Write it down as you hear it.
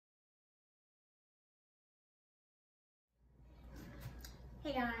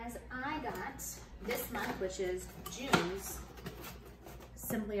this month, which is June's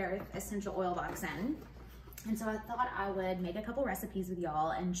Simply Earth Essential Oil Box in. And so I thought I would make a couple recipes with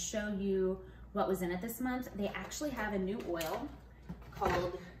y'all and show you what was in it this month. They actually have a new oil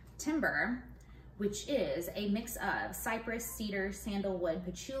called Timber, which is a mix of cypress, cedar, sandalwood,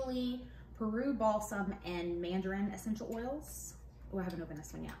 patchouli, Peru balsam, and mandarin essential oils. Oh, I haven't opened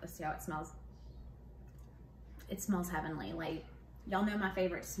this one yet. Let's see how it smells. It smells heavenly. Like, y'all know my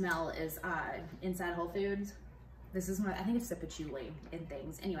favorite smell is inside Whole Foods. This is one, I think it's the patchouli and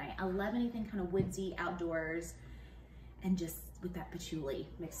things. Anyway, I love anything kind of woodsy, outdoors, and just with that patchouli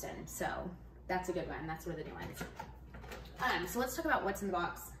mixed in. So that's a good one. That's one of the new ones. So let's talk about what's in the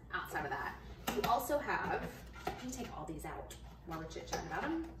box outside of that. You also have, let me take all these out while we're chit-chatting about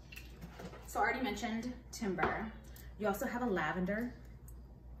them. So I already mentioned Timber. You also have a lavender.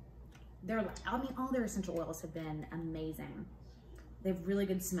 I mean, all their essential oils have been amazing. They have really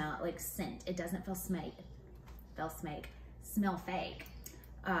good smell, like scent. It doesn't smell fake.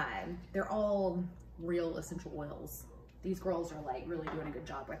 They're all real essential oils. These girls are like really doing a good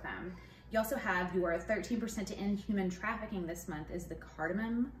job with them. You also have your 13% to end human trafficking this month is the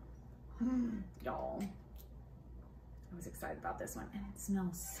cardamom. Y'all, I was excited about this one, and it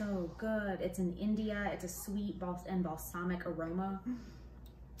smells so good. It's in India. It's a sweet and balsamic aroma.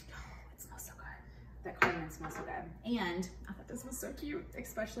 It smells so good. That cardamom smells so good. And I thought this was so cute,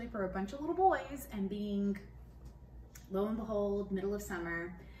 especially for a bunch of little boys, and being, lo and behold, middle of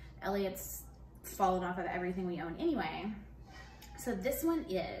summer. Elliot's fallen off of everything we own anyway. So this one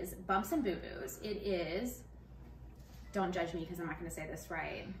is Bumps and Boo Boos. It is, don't judge me because I'm not going to say this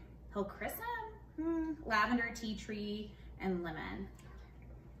right, Hilcrysum, lavender, tea tree, and lemon.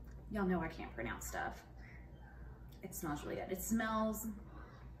 Y'all know I can't pronounce stuff. It smells really good. It smells,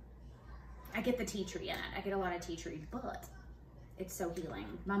 I get the tea tree in it. I get a lot of tea tree, but it's so healing.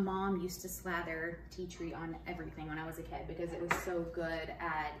 My mom used to slather tea tree on everything when I was a kid because it was so good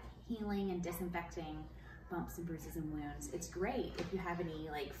at healing and disinfecting bumps and bruises and wounds. It's great if you have any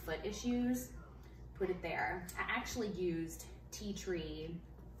like foot issues, put it there. I actually used tea tree,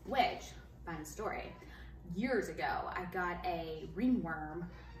 which, fun story, years ago, I got a ringworm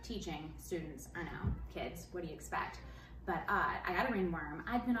teaching students, I know, kids, what do you expect? But I got a ringworm.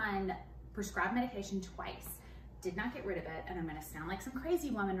 I'd been on prescribed medication twice, did not get rid of it, and I'm gonna sound like some crazy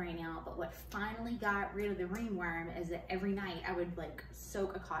woman right now, but what finally got rid of the ringworm is that every night I would like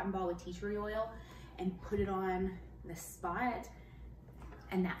soak a cotton ball with tea tree oil and put it on the spot,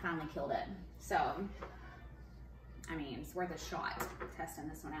 and that finally killed it. So, I mean, it's worth a shot testing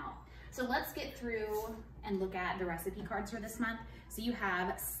this one out. So let's get through and look at the recipe cards for this month. So you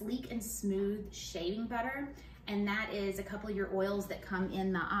have Sleek and Smooth Shaving Butter, and that is a couple of your oils that come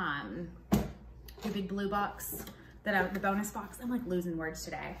in the big blue box, the bonus box. I'm like losing words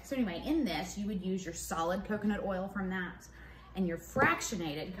today. So anyway, in this, you would use your solid coconut oil from that and your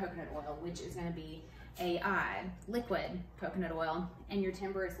fractionated coconut oil, which is gonna be a liquid coconut oil, and your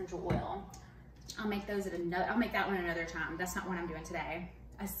Timber essential oil. I'll make those I'll make that one another time. That's not what I'm doing today.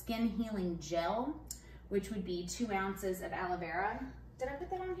 A skin healing gel, which would be 2 ounces of aloe vera. Did I put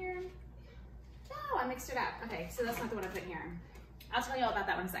that on here? No, I mixed it up. Okay, so that's not the one I put in here. I'll tell you all about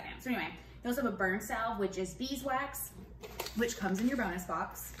that one in a second. So anyway, you also have a burn salve, which is beeswax, which comes in your bonus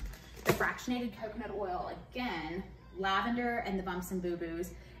box. The fractionated coconut oil, again, lavender, and the Bumps and Boo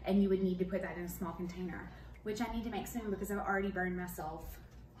Boos, and you would need to put that in a small container, which I need to make soon because I've already burned myself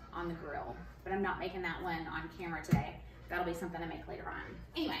on the grill, but I'm not making that one on camera today. That'll be something I make later on.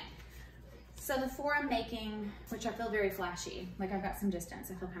 Anyway, so the 4 I'm making, which I feel very flashy, like I've got some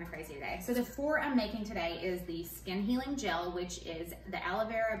distance, I feel kind of crazy today. So the 4 I'm making today is the Skin Healing Gel, which is the aloe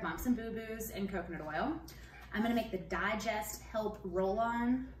vera, Bumps and Boo Boos, and coconut oil. I'm gonna make the Digest Help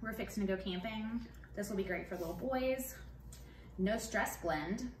Roll-On. We're fixing to go camping. This will be great for little boys. No Stress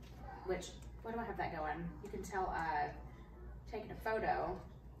Blend, which, why do I have that going? You can tell taking a photo,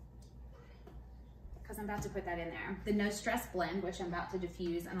 because I'm about to put that in there. The No Stress Blend, which I'm about to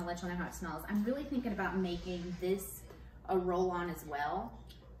diffuse, and I'll let you know how it smells. I'm really thinking about making this a roll-on as well,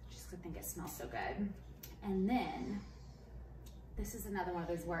 just because I think it smells so good. And then, this is another one of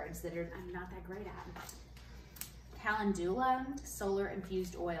those words that I'm not that great at. Calendula Solar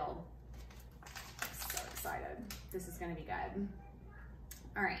Infused Oil. So excited. This is gonna be good.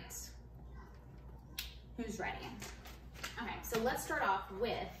 All right, who's ready? Okay, so let's start off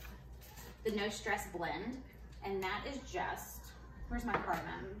with the No Stress Blend, and that is just, where's my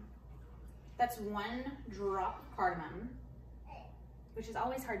cardamom? That's 1 drop of cardamom, which is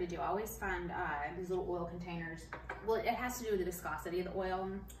always hard to do. I always find these little oil containers, well, it has to do with the viscosity of the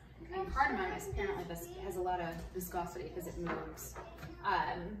oil, and cardamom is apparently has a lot of viscosity because it moves.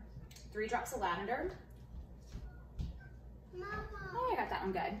 3 drops of lavender. Mama. Oh, I got that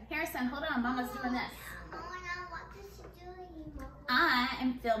one good. Harrison, hold on, Mama's doing this. Mama. I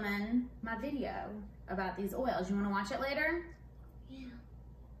am filming my video about these oils. You want to watch it later? Yeah.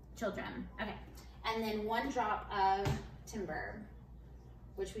 Children. Okay. And then 1 drop of timber,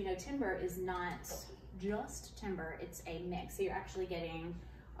 which we know timber is not just timber, it's a mix. So you're actually getting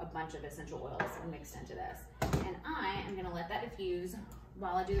a bunch of essential oils mixed into this. And I am gonna let that diffuse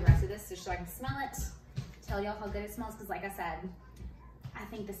while I do the rest of this so I can smell it, tell y'all how good it smells, because like I said, I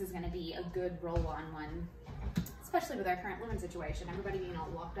think this is gonna be a good roll-on one, especially with our current living situation, everybody being all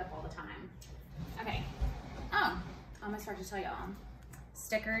locked up all the time. Okay. Oh, I almost forgot to tell y'all.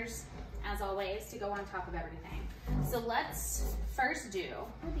 Stickers, as always, to go on top of everything. So let's first do,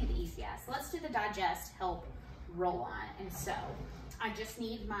 what would be the easiest? Let's do the Digest Help Roll-On. And so I just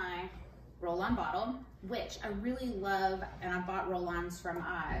need my roll-on bottle, which I really love, and I've bought roll-ons from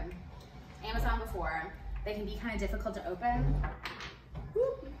Amazon before. They can be kind of difficult to open.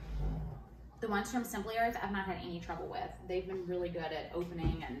 The ones from Simply Earth, I've not had any trouble with. They've been really good at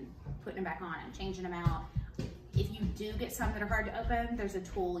opening and putting them back on and changing them out. If you do get some that are hard to open, there's a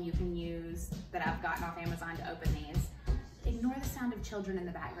tool you can use that I've gotten off Amazon to open these. Ignore the sound of children in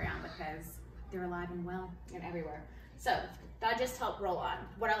the background because they're alive and well and everywhere. So, Digest Help Roll On.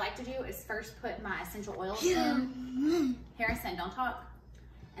 What I like to do is first put my essential oils in. Harrison, don't talk.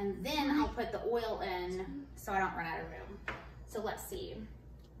 And then I'll put the oil in so I don't run out of room. So let's see.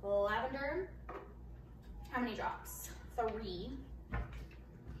 Lavender, how many drops? 3.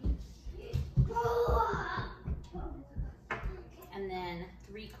 And then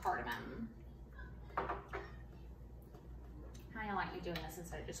 3 cardamom. How y'all like me doing this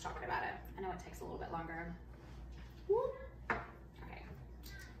instead of just talking about it? I know it takes a little bit longer. Okay.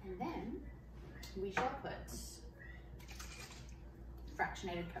 And then we shall put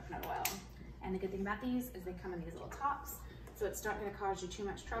fractionated coconut oil. And the good thing about these is they come in these little tops, so it's not going to cause you too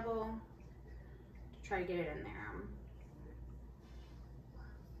much trouble to try to get it in there.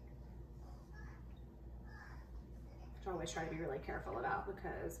 Which I always try to be really careful about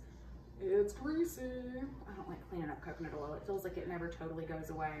because it's greasy. I don't like cleaning up coconut oil. It feels like it never totally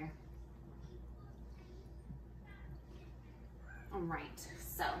goes away. All right,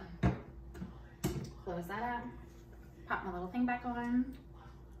 so close that up. Pop my little thing back on.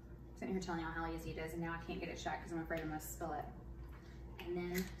 Sitting here telling y'all how easy it is, and now I can't get it shut because I'm afraid I'm gonna spill it. And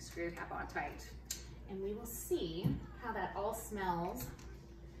then screw the cap on tight. And we will see how that all smells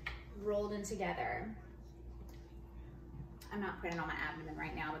rolled in together. I'm not putting it on my abdomen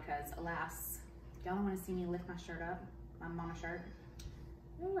right now because, alas, y'all don't want to see me lift my shirt up, my mama shirt.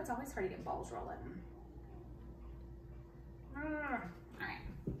 Ooh, it's always hard to get balls rolling. All right.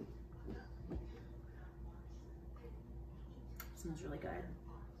 Smells really good.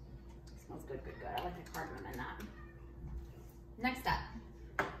 Smells good, good, good. I like the cardamom in that. Next up,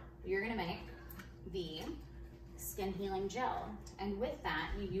 you're gonna make the skin healing gel. And with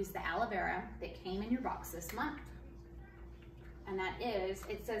that, you use the aloe vera that came in your box this month. And that is,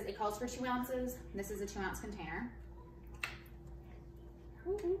 it says it calls for 2 ounces. This is a 2-ounce container.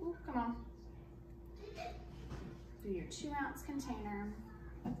 Ooh, ooh, ooh, come on. Do your 2-ounce container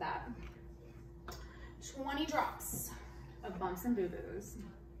of that. 20 drops of bumps and boo-boos.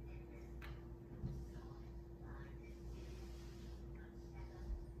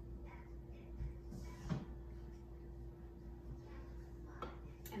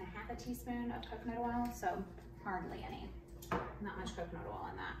 And a 1/2 teaspoon of coconut oil, so hardly any. Not much coconut oil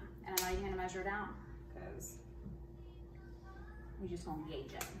in that. And I'm not even gonna measure it out because we just won't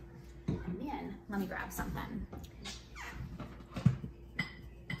gauge it. And then, let me grab something.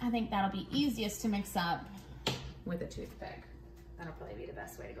 I think that'll be easiest to mix up with a toothpick. That'll probably be the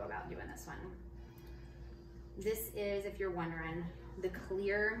best way to go about doing this one. This is, if you're wondering, the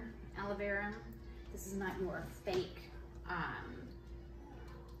clear aloe vera. This is not your fake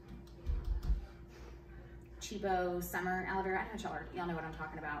cheapo summer aloe vera. I know y'all know what I'm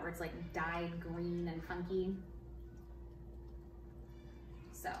talking about, where it's like dyed green and funky.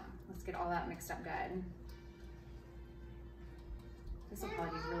 So let's get all that mixed up good. This will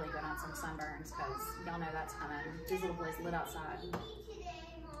probably be really good on some sunburns because y'all know that's coming. These little boys live outside.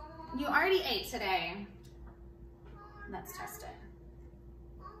 You already ate today. Let's test it.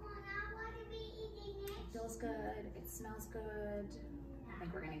 It feels good. It smells good. I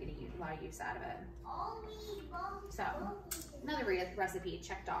think we're gonna get a lot of use out of it. So, another recipe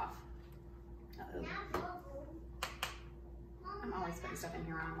checked off. Uh-oh. I'm always putting stuff in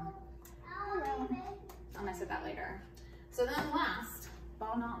here on. Oh well, I'll mess with that later. So then last,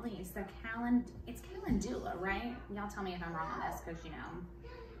 but not least, it's calendula, right? Y'all tell me if I'm wrong on this, because you know,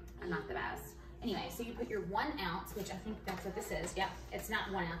 I'm not the best. Anyway, so you put your 1 ounce, which I think that's what this is. Yep, it's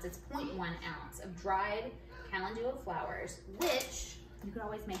not 1 ounce, it's 0.1 ounce of dried calendula flowers, which you could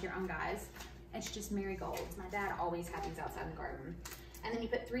always make your own, guys. It's just marigolds. My dad always had these outside in the garden. And then you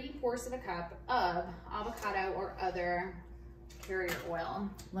put 3/4 of a cup of avocado or other carrier oil.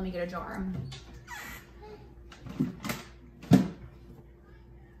 Let me get a jar.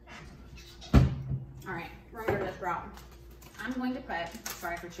 All right, we're gonna go to this broth. I'm going to put,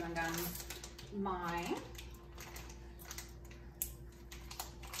 sorry for chewing gum, my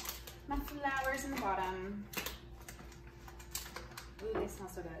flowers in the bottom. Ooh, they smell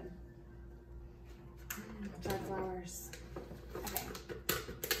so good. Dried flowers. Okay.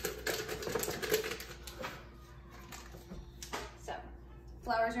 So,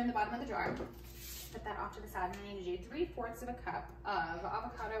 flowers are in the bottom of the jar. Put that off to the side, and I need to do 3/4 of a cup of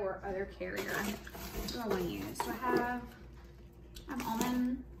avocado or other carrier. What do I want to use? Do I have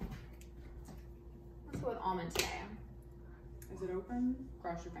almond? Let's go with almond today. Is it open?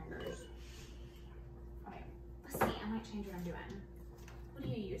 Cross your fingers. Okay, let's see. I might change what I'm doing. What do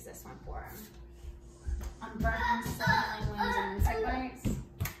you use this one for? On burns, healing wounds, and insect bites.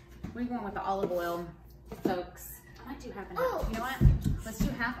 We're going with the olive oil, folks. I might do half and half. You know what? Let's do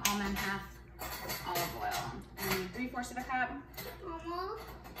half almond, half olive oil. And 3/4 of a cup. Mama,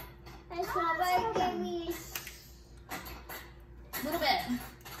 I saw give me A little bit.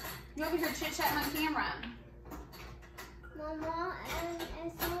 You over here chit-chatting on camera. Mama, and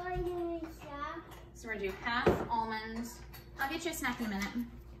I saw give me snack. So we're gonna do half almond. I'll get you a snack in a minute.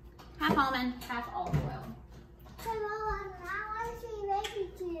 Half almond, half olive oil. Hey Mama, now what is he making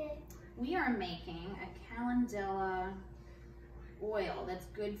today? We are making a calendula oil that's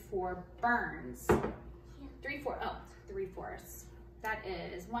good for burns. 3/4. That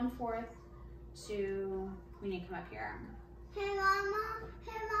is 1/4 to, we need to come up here. Hey Mama,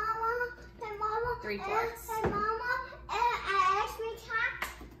 hey Mama, hey Mama. 3/4. Hey Mama, and I asked me tax.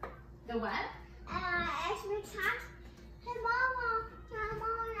 The what? And I asked me tax. Hey Mama,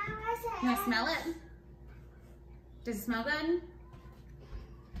 now I said. You wanna smell it? Does it smell good?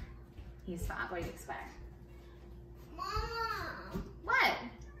 He's 5, what do you expect? Mama, What?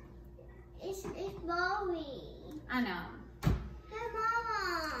 it's blowing. I know. Hey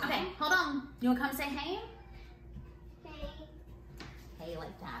Mama. Okay, hold on. You wanna come say hey? Hey. Hey,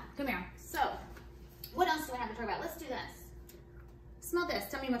 like that. Come here. So, what else do I have to talk about? Let's do this. Smell this.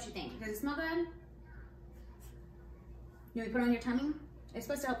 Tell me what you think. Does it smell good? You want me to put it on your tummy? It's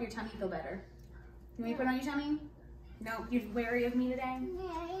supposed to help your tummy feel better. You want me to put it on your tummy? No? You're wary of me today?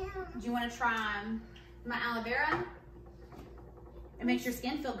 Yeah. Do you want to try my aloe vera? It makes your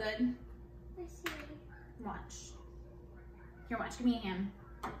skin feel good. Let's see. Watch. Here, watch. Give me a hand.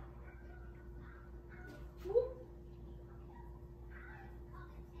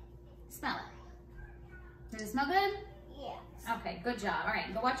 Smell it. Does it smell good? Yes. Okay, good job. All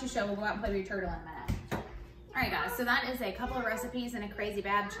right, go watch your show. We'll go out and play with your turtle in a minute. All right, guys, so that is a couple of recipes and a crazy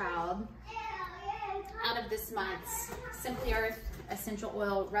bad child out of this month's Simply Earth Essential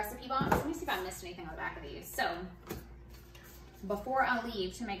Oil recipe box. Let me see if I missed anything on the back of these. So, before I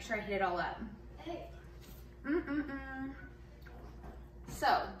leave, to make sure I hit it all up.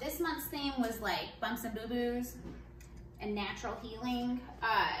 So, this month's theme was like bumps and boo-boos and natural healing.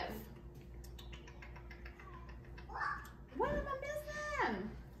 What am I missing?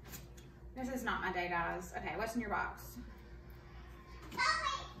 This is not my day, guys. Okay, what's in your box?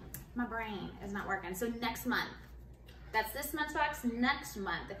 My brain is not working. So next month, that's this month's box. Next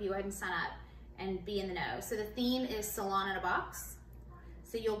month, if you go ahead and sign up and be in the know. So the theme is salon in a box.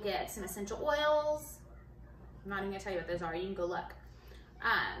 So you'll get some essential oils. I'm not even gonna tell you what those are. You can go look.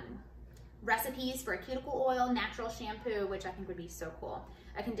 Recipes for a cuticle oil, natural shampoo, which I think would be so cool.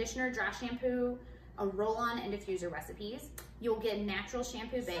 A conditioner, dry shampoo, a roll-on and diffuser recipes. You'll get natural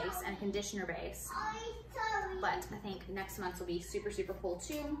shampoo base and conditioner base. But I think next month's will be super, super cool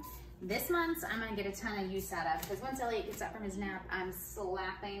too. This month's I'm gonna get a ton of use out of, because once Elliot gets up from his nap, I'm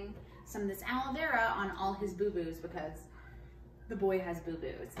slapping some of this aloe vera on all his boo-boos, because the boy has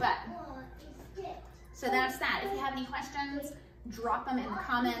boo-boos. But, so that's that. If you have any questions, drop them in the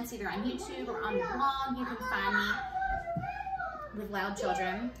comments, either on YouTube or on the blog. You can find me with loud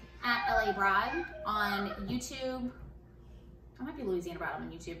children at LA Bride on YouTube. I might be Louisiana Bride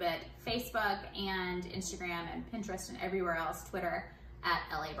on YouTube, but Facebook and Instagram and Pinterest and everywhere else, Twitter at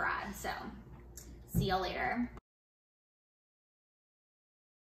LA Bride. So, see y'all later.